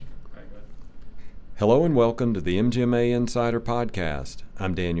Hello and welcome to the MGMA Insider Podcast.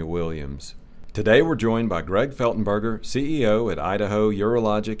 I'm Daniel Williams. Today we're joined by Greg Feltenberger, CEO at Idaho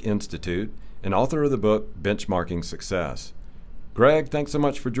Urologic Institute and author of the book Benchmarking Success. Greg, thanks so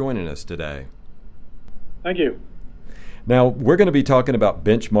much for joining us today. Thank you. Now, we're going to be talking about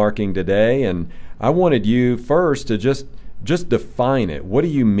benchmarking today, and I wanted you first to just define it. What do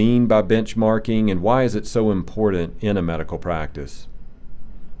you mean by benchmarking, and why is it so important in a medical practice?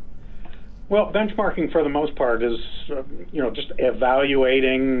 Well, benchmarking for the most part is, just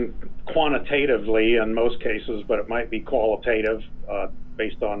evaluating quantitatively in most cases, but it might be qualitative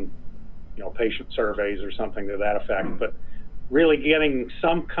based on, patient surveys or something to that effect. But really getting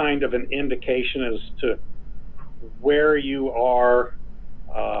some kind of an indication as to where you are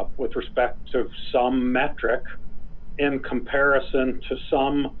with respect to some metric in comparison to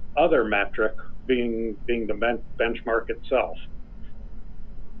some other metric, being the benchmark itself.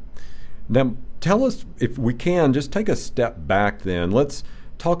 Now, tell us, if we can, just take a step back then. Let's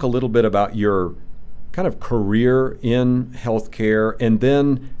talk a little bit about your kind of career in healthcare, and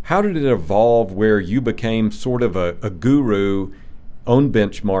then how did it evolve where you became sort of a guru on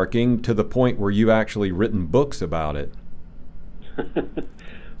benchmarking to the point where you've actually written books about it?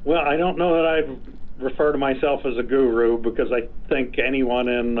 Well, I don't know that I'd refer to myself as a guru, because I think anyone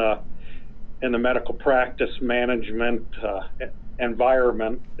in the medical practice management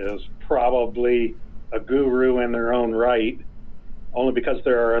environment is probably a guru in their own right, only because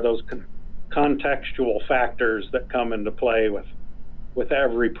there are those contextual factors that come into play with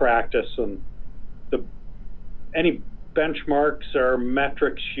every practice, and any benchmarks or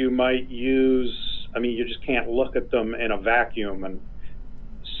metrics you might use, you just can't look at them in a vacuum, and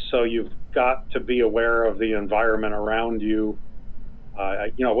so you've got to be aware of the environment around you,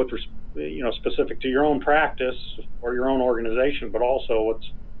 specific to your own practice or your own organization, but also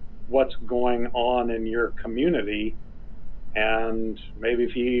what's going on in your community, and maybe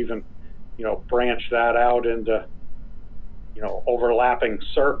if you even branch that out into overlapping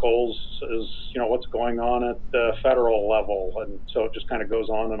circles is what's going on at the federal level, and so it just kind of goes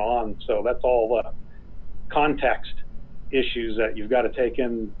on and on. So that's all the context issues that you've got to take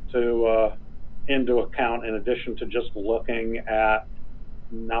into account, in addition to just looking at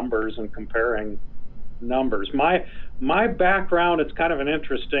numbers and comparing numbers. My background, it's kind of an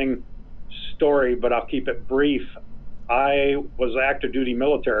interesting story, but I'll keep it brief. I was active duty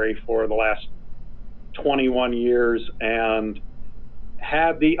military for the last 21 years and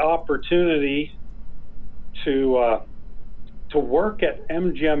had the opportunity to work at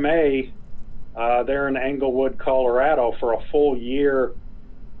MGMA there in Englewood, Colorado for a full year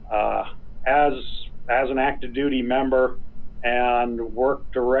as an active duty member, and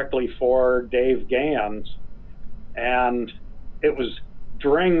worked directly for Dave Gans. And it was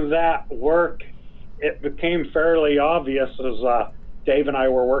during that work, it became fairly obvious as Dave and I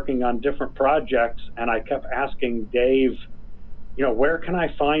were working on different projects, and I kept asking Dave, where can I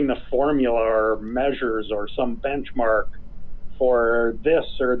find the formula or measures or some benchmark for this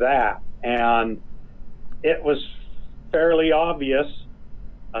or that? And it was fairly obvious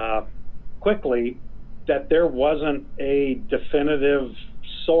quickly that there wasn't a definitive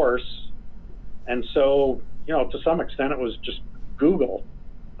source. And so, to some extent, it was just Google.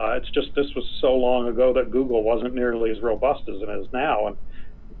 It's just this was so long ago that Google wasn't nearly as robust as it is now. And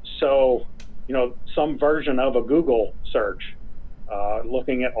so, some version of a Google search,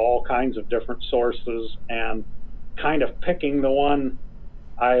 looking at all kinds of different sources and kind of picking the one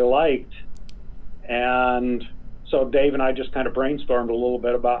I liked. And so Dave and I just kind of brainstormed a little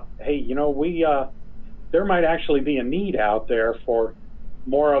bit about, hey, there might actually be a need out there for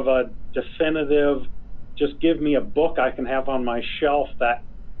more of a definitive, just give me a book I can have on my shelf that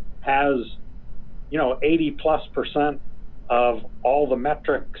has, 80+% of all the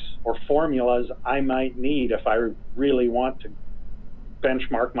metrics or formulas I might need if I really want to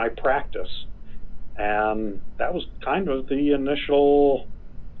benchmark my practice. And that was kind of the initial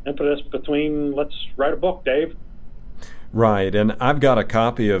impetus between, let's write a book, Dave. Right, and I've got a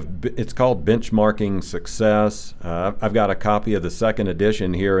copy of, it's called Benchmarking Success. I've got a copy of the second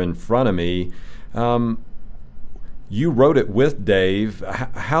edition here in front of me. You wrote it with Dave.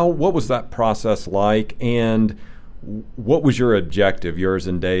 What was that process like, and what was your objective, yours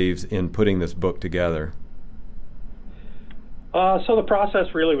and Dave's, in putting this book together? So the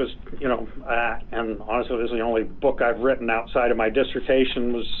process really was, and honestly, this is the only book I've written outside of my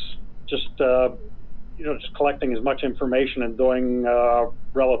dissertation, was just collecting as much information and doing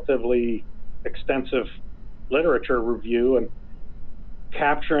relatively extensive literature review and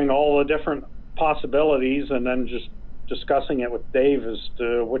capturing all the different possibilities, and then just discussing it with Dave as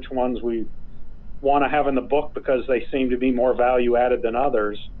to which ones we want to have in the book because they seem to be more value added than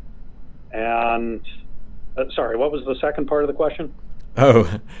others. And sorry, what was the second part of the question?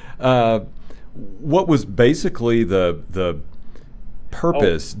 What was basically the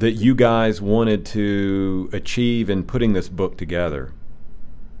purpose that you guys wanted to achieve in putting this book together?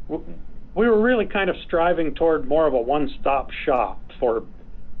 We were really kind of striving toward more of a one-stop shop for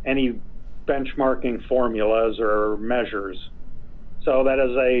any benchmarking formulas or measures. So that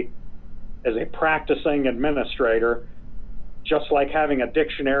as a practicing administrator, just like having a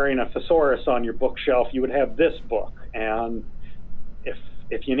dictionary and a thesaurus on your bookshelf, you would have this book. And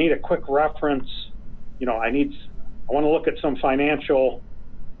if you need a quick reference, I want to look at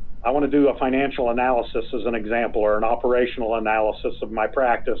I want to do a financial analysis as an example, or an operational analysis of my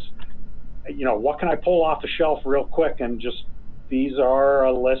practice. What can I pull off the shelf real quick? And just, these are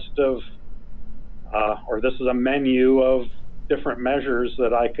a list of, or this is a menu of different measures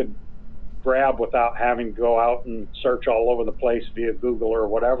that I could grab without having to go out and search all over the place via Google or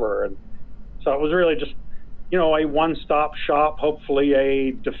whatever. And so it was really just, a one-stop shop, hopefully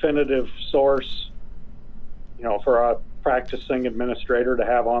a definitive source, for a practicing administrator to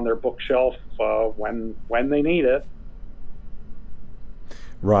have on their bookshelf when they need it.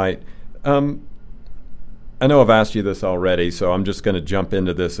 Right. I know I've asked you this already, so I'm just going to jump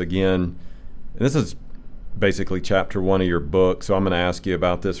into this again. And this is basically chapter 1 of your book, so I'm going to ask you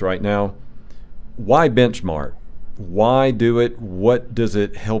about this right now. Why benchmark? Why do it? What does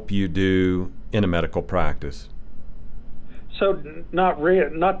it help you do in a medical practice? So not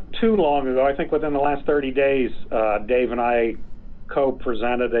too long ago, I think within the last 30 days, Dave and I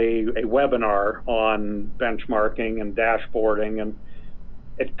co-presented a webinar on benchmarking and dashboarding, and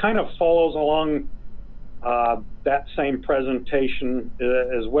it kind of follows along that same presentation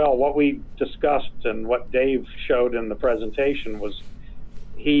as well. What we discussed and what Dave showed in the presentation was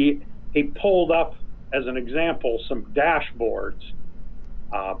he pulled up as an example some dashboards,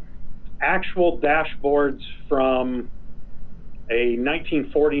 actual dashboards from a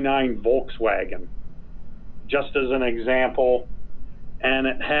 1949 Volkswagen, just as an example, and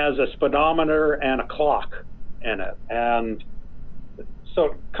it has a speedometer and a clock in it. And so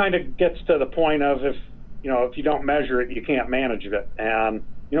it kind of gets to the point of if you don't measure it, you can't manage it. And,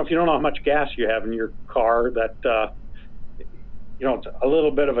 if you don't know how much gas you have in your car, that, it's a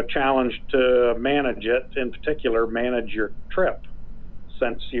little bit of a challenge to manage it, in particular, manage your trip,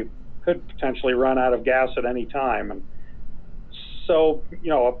 since you could potentially run out of gas at any time. And so,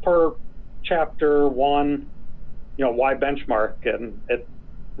 per chapter 1, why benchmark? And it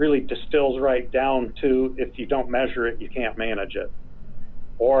really distills right down to, if you don't measure it, you can't manage it.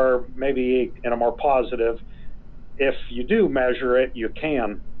 Or maybe in a more positive, if you do measure it, you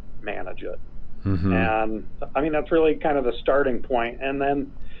can manage it. Mm-hmm. And that's really kind of the starting point. And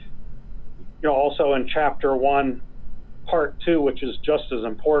then, also in chapter 1, part 2, which is just as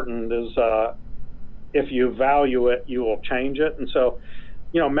important, is if you value it, you will change it. And so,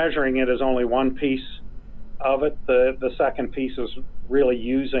 measuring it is only one piece of it. The second piece is really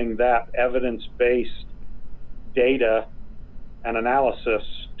using that evidence-based data and analysis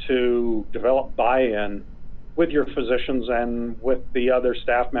to develop buy-in with your physicians and with the other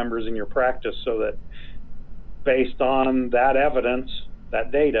staff members in your practice, so that based on that evidence,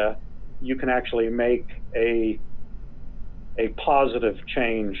 that data, you can actually make a positive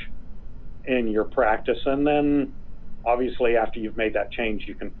change in your practice. And then obviously after you've made that change,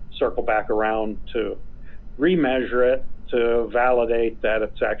 you can circle back around to remeasure it to validate that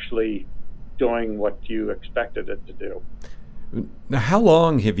it's actually doing what you expected it to do. Now, how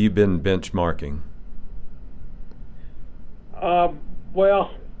long have you been benchmarking?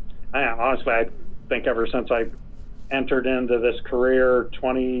 Well, honestly, I think ever since I entered into this career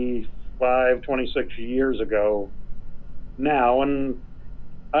 25, 26 years ago now. And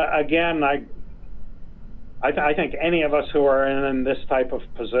again, I think any of us who are in this type of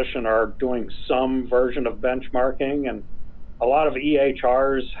position are doing some version of benchmarking, and a lot of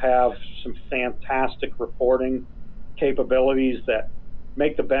EHRs have some fantastic reporting capabilities that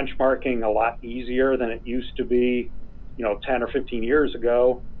make the benchmarking a lot easier than it used to be, 10 or 15 years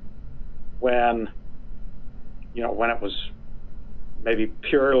ago, when it was maybe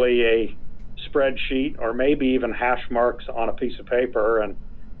purely a spreadsheet or maybe even hash marks on a piece of paper, and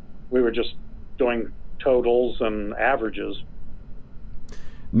we were just doing totals and averages.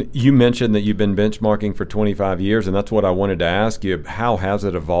 You mentioned that you've been benchmarking for 25 years, and that's what I wanted to ask you. How has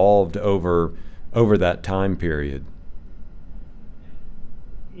it evolved over that time period?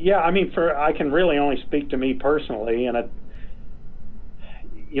 Yeah, I can really only speak to me personally, and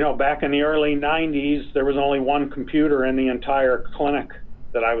back in the early 90s, there was only one computer in the entire clinic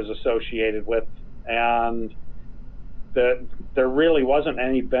that I was associated with, and that there really wasn't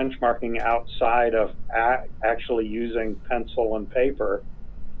any benchmarking outside of actually using pencil and paper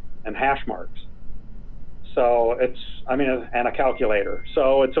and hash marks. So and a calculator.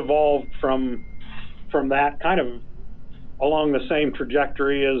 So it's evolved from that kind of along the same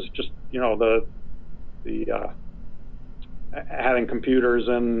trajectory as just, the having computers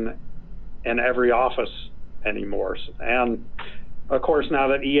in every office anymore. And of course, now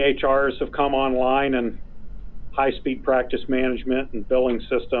that EHRs have come online and high-speed practice management and billing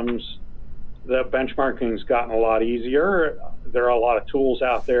systems, the benchmarking's gotten a lot easier. There are a lot of tools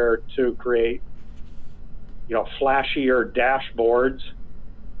out there to create, flashier dashboards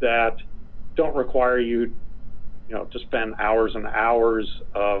that don't require you, to spend hours and hours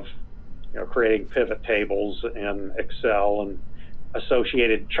of, creating pivot tables in Excel and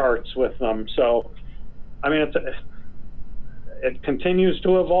associated charts with them. So, it continues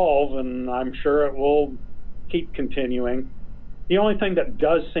to evolve, and I'm sure it will keep continuing. The only thing that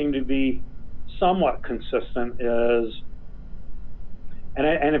does seem to be somewhat consistent is,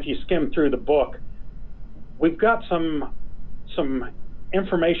 and if you skim through the book, we've got some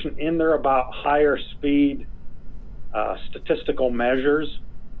information in there about higher speed statistical measures,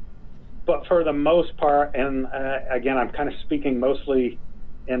 but for the most part, and again, I'm kind of speaking mostly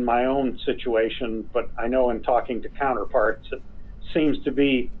in my own situation, but I know in talking to counterparts, it seems to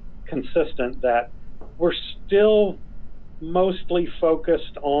be consistent that we're still mostly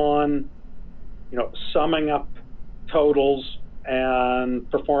focused on, summing up totals and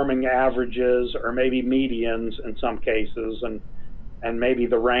performing averages or maybe medians in some cases and maybe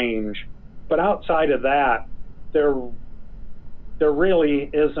the range. But outside of that, there really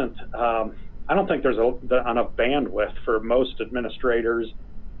isn't, I don't think there's enough bandwidth for most administrators,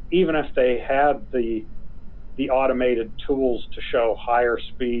 even if they had the automated tools to show higher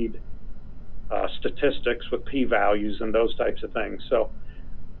speed statistics with p-values and those types of things. So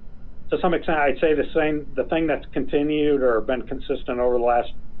to some extent, I'd say the thing that's continued or been consistent over the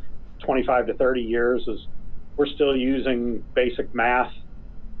last 25 to 30 years is we're still using basic math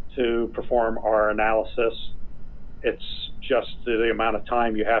to perform our analysis. It's just the amount of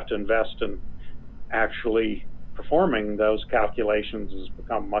time you have to invest in actually performing those calculations has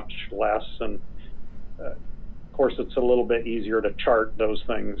become much less. And of course, it's a little bit easier to chart those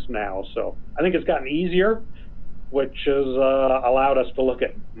things now. So I think it's gotten easier, which has allowed us to look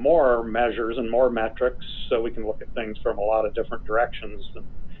at more measures and more metrics, so we can look at things from a lot of different directions. And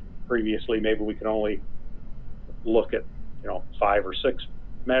previously, maybe we could only look at 5 or 6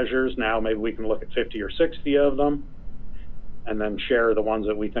 measures. Now maybe we can look at 50 or 60 of them, and then share the ones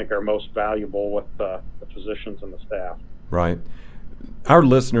that we think are most valuable with the physicians and the staff. Right. Our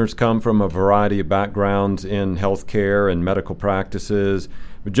listeners come from a variety of backgrounds in healthcare and medical practices.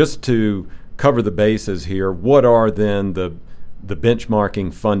 But just to cover the bases here, what are then the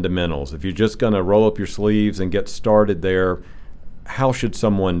benchmarking fundamentals? If you're just going to roll up your sleeves and get started there, how should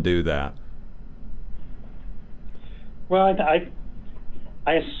someone do that? Well,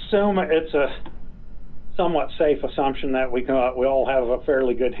 I assume it's a somewhat safe assumption that we all have a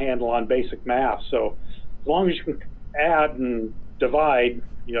fairly good handle on basic math. So as long as you can add and divide,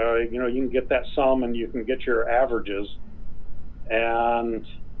 you can get that sum and you can get your averages. And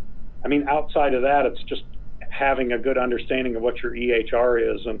outside of that, it's just having a good understanding of what your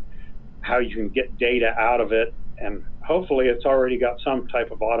EHR is and how you can get data out of it. And hopefully it's already got some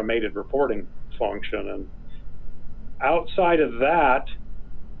type of automated reporting function. And outside of that,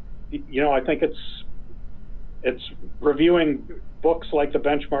 I think it's reviewing books like the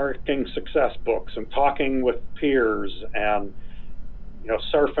benchmarking success books and talking with peers and,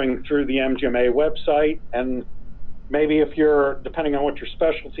 surfing through the MGMA website. And maybe if you're, depending on what your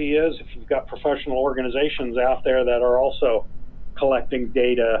specialty is, if you've got professional organizations out there that are also collecting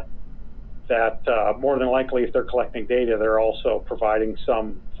data, that more than likely if they're collecting data, they're also providing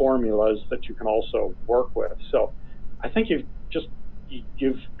some formulas that you can also work with. So I think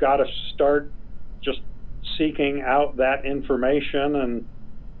you've got to start just seeking out that information and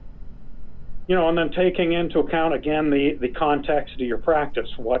and then taking into account again the context of your practice.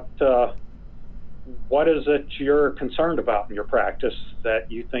 What is it you're concerned about in your practice that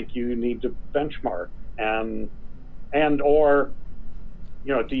you think you need to benchmark, and or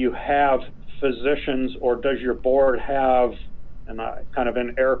do you have physicians, or does your board have, and kind of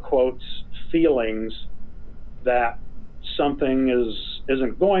in air quotes, feelings that something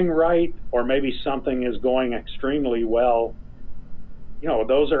isn't going right, or maybe something is going extremely well?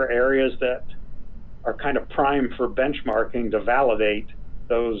 Those are areas that are kind of prime for benchmarking to validate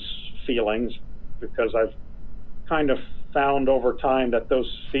those feelings, because I've kind of found over time that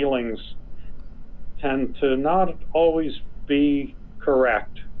those feelings tend to not always be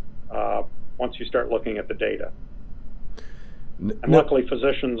correct once you start looking at the data. And luckily,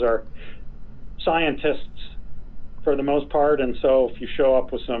 physicians are scientists for the most part, and so if you show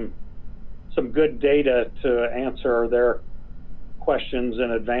up with some good data to answer their questions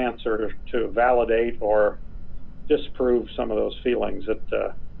in advance or to validate or disprove some of those feelings, it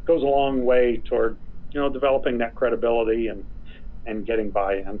goes a long way toward developing that credibility and getting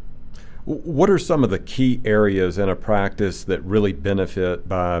buy-in. What are some of the key areas in a practice that really benefit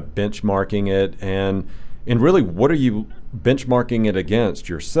by benchmarking it, and really what are you benchmarking it against?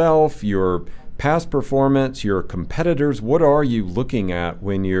 Yourself, your past performance, your competitors? What are you looking at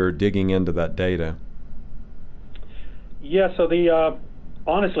when you're digging into that data? Yeah, so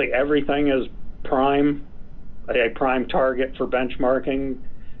honestly, everything is a prime target for benchmarking.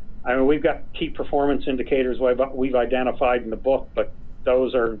 I mean, we've got key performance indicators we've identified in the book, but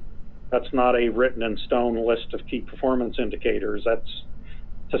that's not a written in stone list of key performance indicators. That's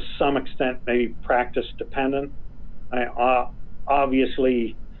to some extent maybe practice dependent.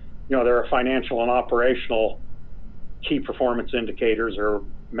 Obviously, there are financial and operational key performance indicators or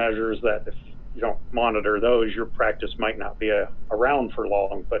measures that if you don't monitor those, your practice might not be around for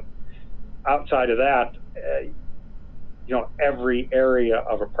long. But outside of that, every area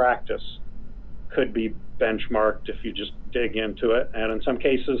of a practice could be benchmarked if you just dig into it. And in some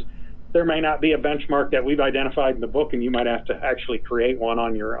cases, there may not be a benchmark that we've identified in the book, and you might have to actually create one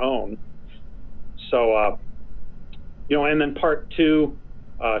on your own. So, and then part two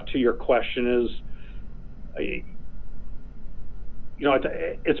to your question is,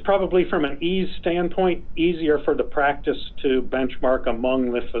 it's probably from an ease standpoint easier for the practice to benchmark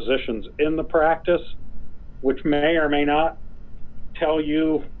among the physicians in the practice, which may or may not tell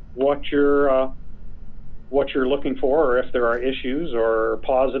you what you're looking for, or if there are issues or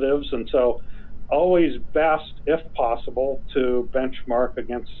positives. And so always best, if possible, to benchmark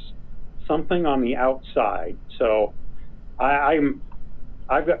against something on the outside. So I've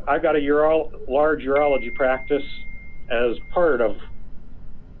got a large urology practice as part of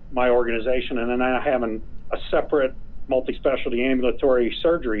my organization, and then I have a separate multi-specialty ambulatory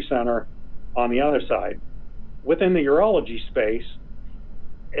surgery center on the other side. Within the urology space,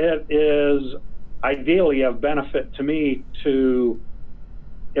 it is ideally of benefit to me to,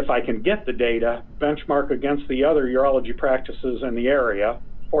 if I can get the data, benchmark against the other urology practices in the area.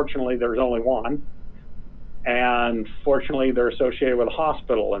 Fortunately, there's only one, and fortunately, they're associated with a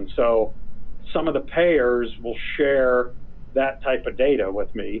hospital, and so some of the payers will share that type of data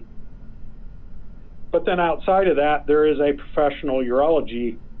with me. But then outside of that, there is a professional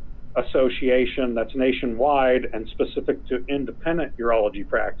urology association that's nationwide and specific to independent urology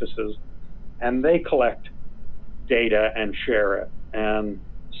practices, and they collect data and share it. And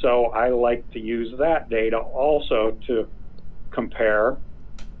so I like to use that data also to compare.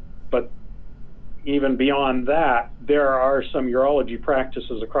 But even beyond that, there are some urology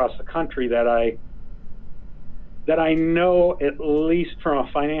practices across the country that I know, at least from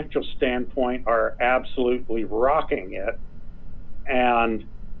a financial standpoint, are absolutely rocking it. And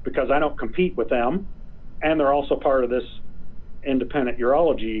because I don't compete with them, and they're also part of this independent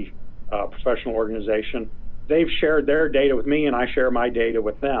urology professional organization, they've shared their data with me, and I share my data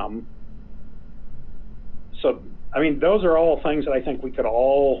with them. So, I mean, those are all things that I think we can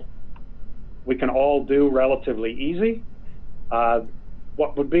all do relatively easy.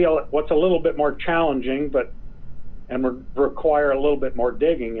 What's a little bit more challenging, and would require a little bit more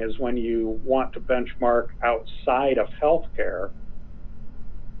digging, is when you want to benchmark outside of healthcare.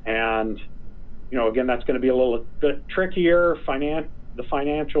 And, again, that's going to be a little bit trickier. The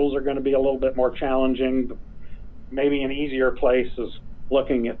financials are going to be a little bit more challenging. Maybe an easier place is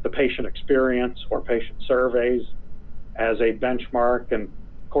looking at the patient experience or patient surveys as a benchmark. And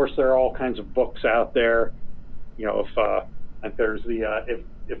of course, there are all kinds of books out there. If there's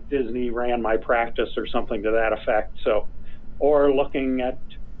if Disney ran my practice or something to that effect. So, or looking at,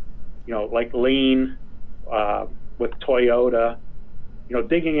 like Lean with Toyota,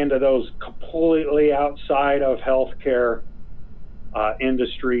 digging into those completely outside of healthcare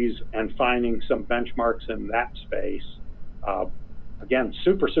industries and finding some benchmarks in that space. Again,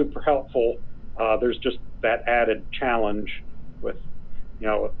 super, super helpful. There's just that added challenge with,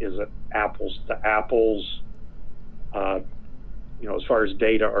 is it apples to apples, as far as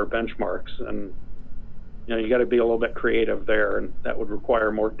data or benchmarks. And, you got to be a little bit creative there, and that would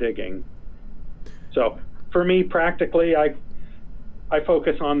require more digging. So for me, practically, I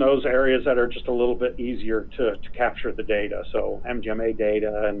focus on those areas that are just a little bit easier to capture the data. So MGMA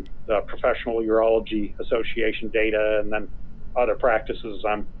data and the Professional Urology Association data, and then other practices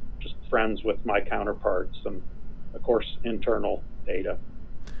I'm just friends with my counterparts, and of course internal data.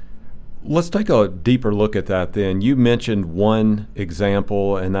 Let's take a deeper look at that then. You mentioned one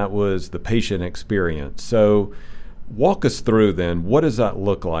example, and that was the patient experience. So walk us through then, what does that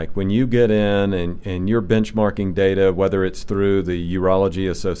look like when you get in and you're benchmarking data, whether it's through the Urology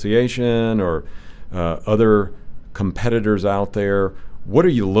Association or other competitors out there? What are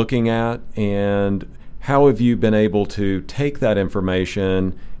you looking at, and how have you been able to take that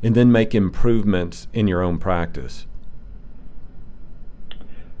information and then make improvements in your own practice?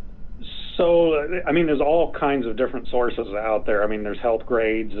 So, I mean, there's all kinds of different sources out there. I mean, there's Health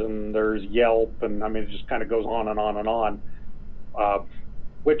Grades and there's Yelp, and I mean, it just kind of goes on and on and on,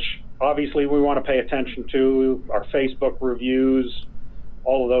 which obviously we want to pay attention to, our Facebook reviews,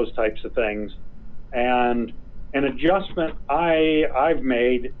 all of those types of things. And an adjustment I've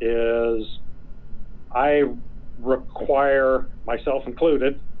made is I require, myself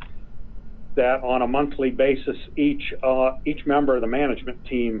included, that on a monthly basis, each member of the management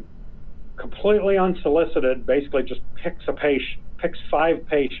team, completely unsolicited, basically just picks 5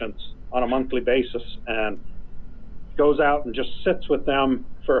 patients on a monthly basis and goes out and just sits with them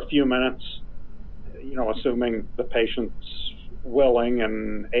for a few minutes, you know, assuming the patient's willing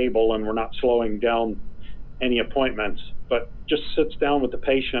and able and we're not slowing down any appointments, but just sits down with the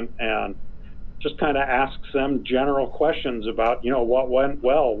patient and just kind of asks them general questions about, you know, what went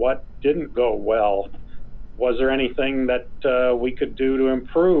well, what didn't go well, was there anything that we could do to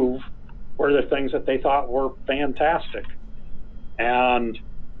improve, were there things that they thought were fantastic. And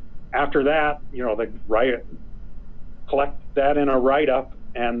after that, you know, they collect that in a write-up,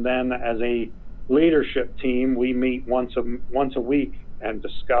 and then as a leadership team, we meet once a week and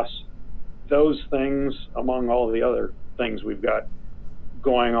discuss those things among all the other things we've got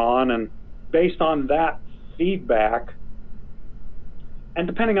going on. And based on that feedback, and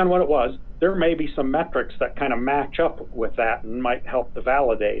depending on what it was, there may be some metrics that kind of match up with that and might help to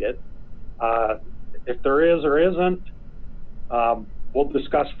validate it. If there is or isn't, we'll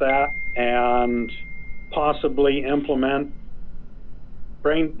discuss that and possibly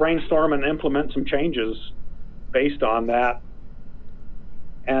brainstorm and implement some changes based on that.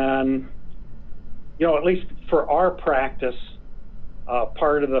 And, you know, at least for our practice,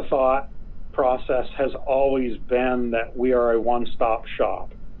 part of the thought process has always been that we are a one-stop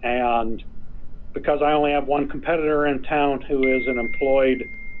shop. And because I only have one competitor in town who is an employed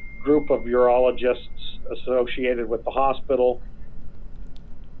group of urologists associated with the hospital,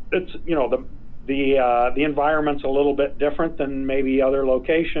 it's, you know, the environment's a little bit different than maybe other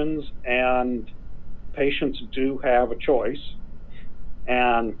locations, and patients do have a choice.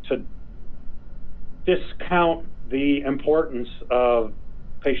 And to discount the importance of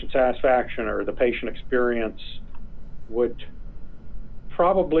patient satisfaction or the patient experience would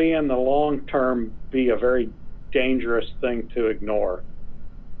probably in the long term be a very dangerous thing to ignore.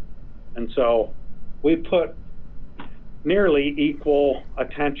 And so we put nearly equal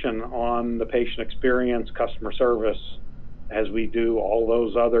attention on the patient experience, customer service, as we do all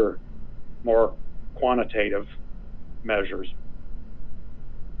those other more quantitative measures.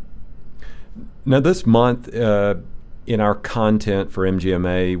 Now, this month, in our content for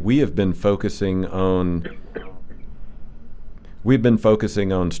MGMA, we have been focusing on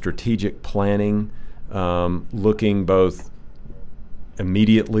strategic planning, looking both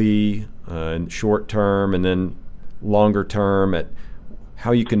immediately and short term and then longer term at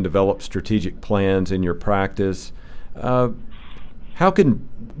how you can develop strategic plans in your practice.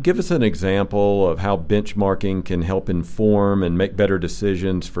 Give us an example of how benchmarking can help inform and make better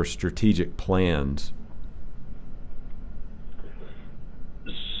decisions for strategic plans.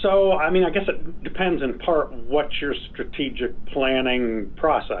 So, I mean, I guess it depends in part what's your strategic planning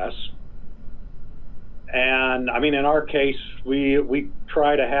process. And I mean, in our case, we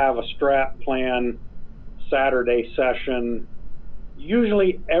try to have a strat plan Saturday session,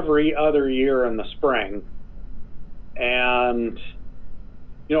 usually every other year in the spring. And,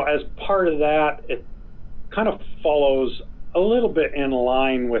 you know, as part of that, it kind of follows a little bit in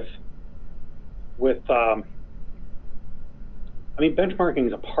line with I mean, benchmarking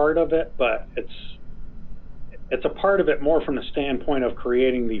is a part of it, but it's a part of it more from the standpoint of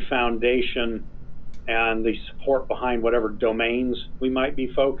creating the foundation and the support behind whatever domains we might be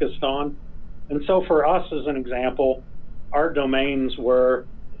focused on. And so for us, as an example, our domains were,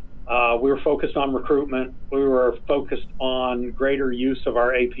 we were focused on recruitment, we were focused on greater use of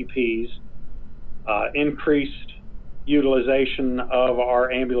our APPs, increased utilization of our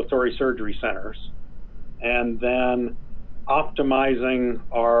ambulatory surgery centers, and then optimizing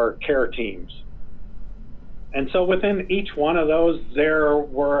our care teams. And so within each one of those, there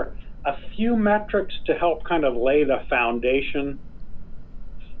were a few metrics to help kind of lay the foundation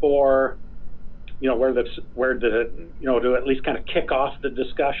for, to at least kind of kick off the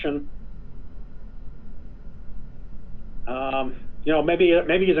discussion. Maybe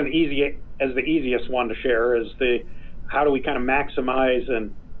as the easiest one to share is how do we kind of maximize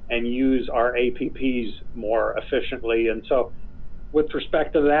and use our APPs more efficiently. And so with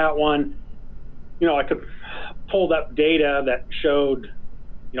respect to that one, I could pulled up data that showed,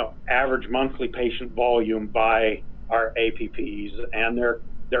 average monthly patient volume by our APPs and their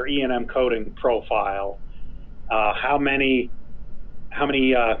E&M coding profile, how many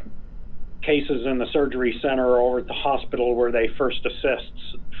cases in the surgery center or over at the hospital were they first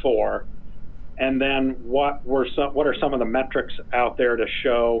assists for, and then what are some of the metrics out there to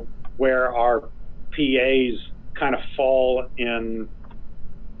show where our PAs kind of fall in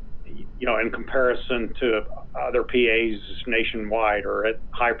comparison to other PAs nationwide or at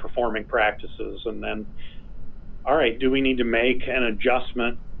high performing practices. And then, all right, do we need to make an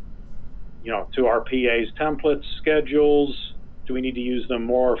adjustment, to our PAs templates, schedules? Do we need to use them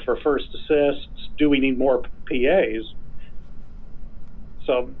more for first assists? Do we need more PAs?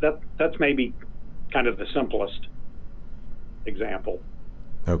 So that's maybe kind of the simplest example.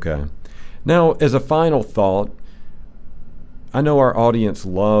 Okay. Now, as a final thought, I know our audience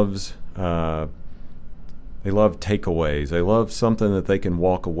loves they love takeaways. They love something that they can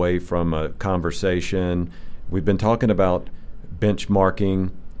walk away from a conversation. We've been talking about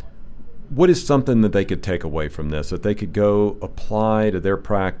benchmarking. What is something that they could take away from this, that they could go apply to their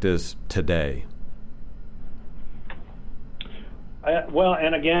practice today?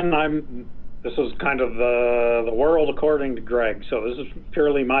 And again, this is kind of the world according to Greg. So this is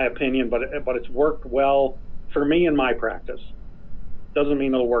purely my opinion, but it's worked well for me in my practice. Doesn't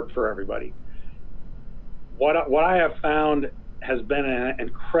mean it'll work for everybody. What I have found has been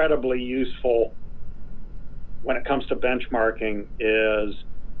incredibly useful when it comes to benchmarking is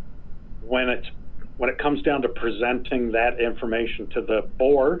when it comes down to presenting that information to the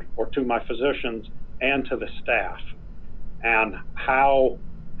board or to my physicians and to the staff, and how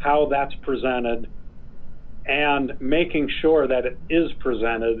that's presented, and making sure that it is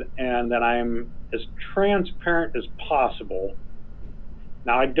presented and that I'm as transparent as possible.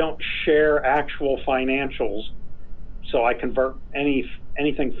 Now, I don't share actual financials, so I convert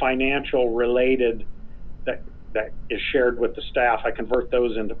anything financial related that is shared with the staff, I convert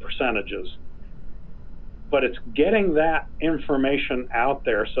those into percentages. But it's getting that information out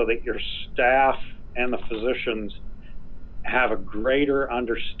there so that your staff and the physicians have a greater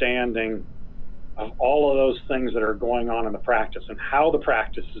understanding of all of those things that are going on in the practice and how the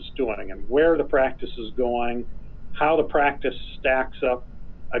practice is doing and where the practice is going, how the practice stacks up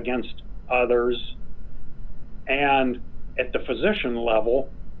against others, and at the physician level,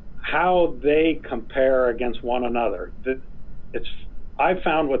 how they compare against one another. I've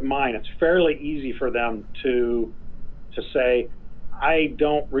found with mine, it's fairly easy for them to say, I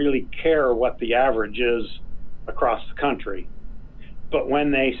don't really care what the average is across the country. But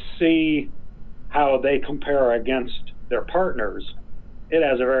when they see how they compare against their partners, it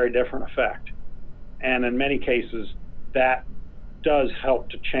has a very different effect. And in many cases, that does help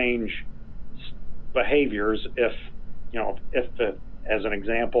to change behaviors if as an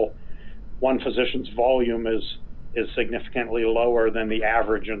example, one physician's volume is significantly lower than the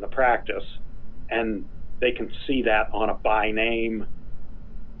average in the practice, and they can see that on a by name,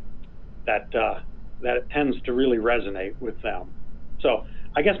 that it tends to really resonate with them. So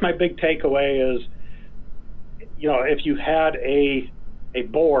I guess my big takeaway is, if you had a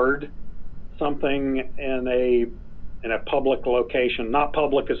board, something in a public location, not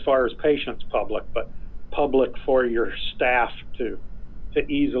public as far as patients public, but public for your staff to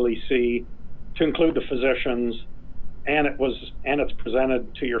easily see, to include the physicians, and it's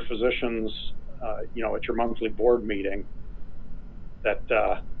presented to your physicians, at your monthly board meeting. That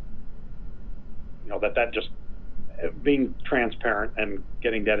just being transparent and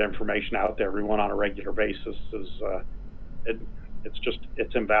getting that information out to everyone on a regular basis is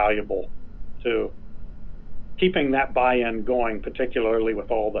it's invaluable to keeping that buy-in going, particularly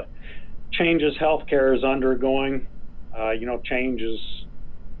with all the changes healthcare is undergoing. Change is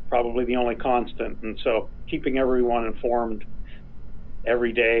probably the only constant, and so keeping everyone informed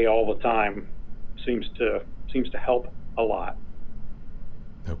every day, all the time, seems to help a lot.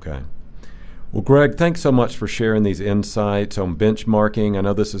 Okay. Well, Greg, thanks so much for sharing these insights on benchmarking. I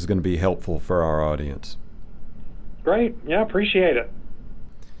know this is going to be helpful for our audience. Great. Yeah, appreciate it.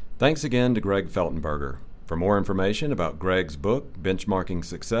 Thanks again to Greg Feltenberger. For more information about Greg's book, Benchmarking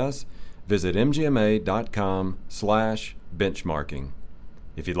Success, visit mgma.com/benchmarking.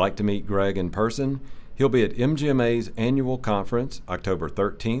 If you'd like to meet Greg in person, he'll be at MGMA's Annual Conference October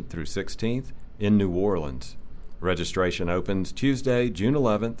 13th through 16th in New Orleans. Registration opens Tuesday, June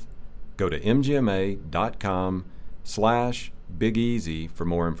 11th. Go to mgma.com/bigeasy for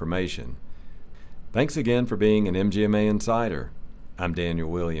more information. Thanks again for being an MGMA Insider. I'm Daniel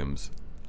Williams.